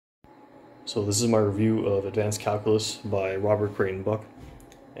So this is my review of Advanced Calculus by Robert Creighton Buck.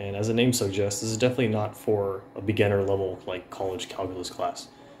 And as the name suggests, this is definitely not for a beginner level like college calculus class.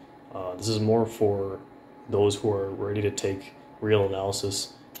 This is more for those who are ready to take real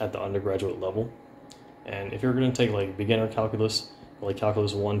analysis at the undergraduate level. And if you're going to take like beginner calculus, like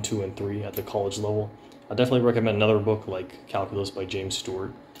calculus 1, 2, and 3 at the college level, I definitely recommend another book like Calculus by James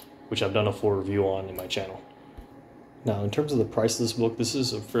Stewart, which I've done a full review on in my channel. Now, in terms of the price of this book, this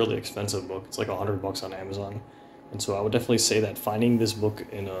is a fairly expensive book. It's like $100 on Amazon. And so I would definitely say that finding this book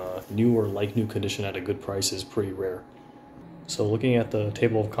in a new or like new condition at a good price is pretty rare. So looking at the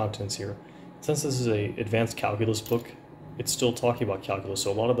table of contents here, since this is an advanced calculus book, it's still talking about calculus.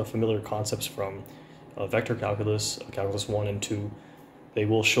 So a lot of the familiar concepts from vector calculus, calculus 1 and 2, they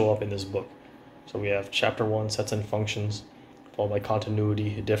will show up in this book. So we have chapter 1, sets and functions, followed by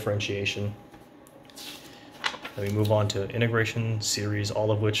continuity, differentiation. Then we move on to integration, series,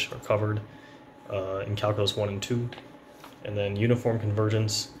 all of which are covered in Calculus 1 and 2, and then uniform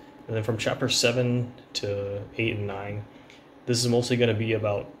convergence. And then from chapter 7 to 8 and 9, this is mostly going to be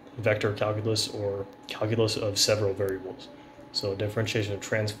about vector calculus or calculus of several variables. So differentiation of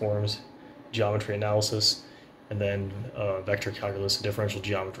transforms, geometry analysis, and then vector calculus, differential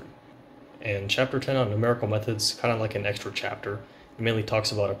geometry. And chapter 10 on numerical methods, kind of like an extra chapter. It mainly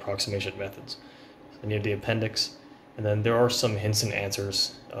talks about approximation methods. And you have the appendix, and then there are some hints and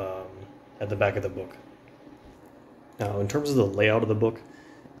answers at the back of the book. Now, in terms of the layout of the book,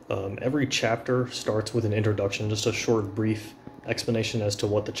 every chapter starts with an introduction, just a short, brief explanation as to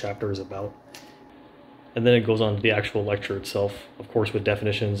what the chapter is about. And then it goes on to the actual lecture itself, of course, with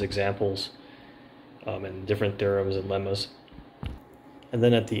definitions, examples, and different theorems and lemmas. And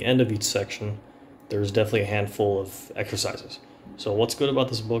then at the end of each section, there's definitely a handful of exercises. So what's good about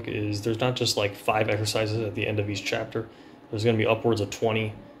this book is there's not just like 5 exercises at the end of each chapter. There's going to be upwards of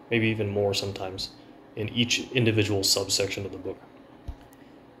 20, maybe even more sometimes, in each individual subsection of the book.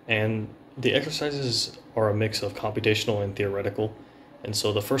 And the exercises are a mix of computational and theoretical. And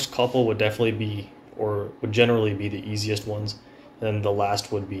so the first couple would definitely be, or would generally be, the easiest ones. And then the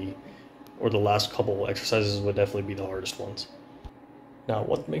last would be, or the last couple exercises would definitely be the hardest ones. Now,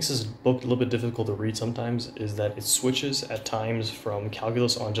 what makes this book a little bit difficult to read sometimes is that it switches at times from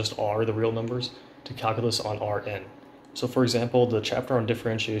calculus on just R, the real numbers, to calculus on Rn. So for example, the chapter on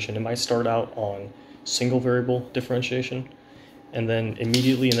differentiation, it might start out on single variable differentiation, and then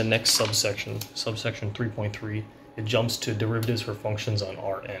immediately in the next subsection 3.3, it jumps to derivatives for functions on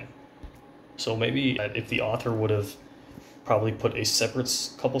Rn. So maybe if the author would have probably put a separate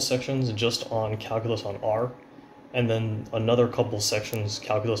couple sections just on calculus on R, and then another couple sections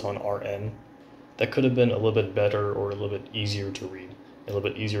calculus on Rn, that could have been a little bit better or a little bit easier to read, a little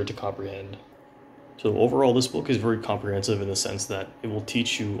bit easier to comprehend. So overall, this book is very comprehensive in the sense that it will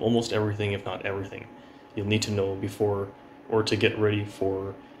teach you almost everything, if not everything, you'll need to know before or to get ready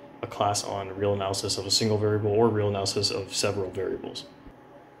for a class on real analysis of a single variable or real analysis of several variables.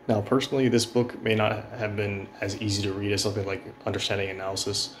 Now, personally, this book may not have been as easy to read as something like Understanding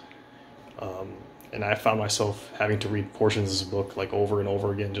Analysis. And I found myself having to read portions of this book like over and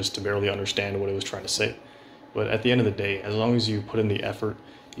over again just to barely understand what it was trying to say. But at the end of the day, as long as you put in the effort,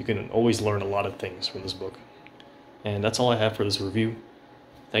 you can always learn a lot of things from this book. And that's all I have for this review.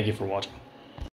 Thank you for watching.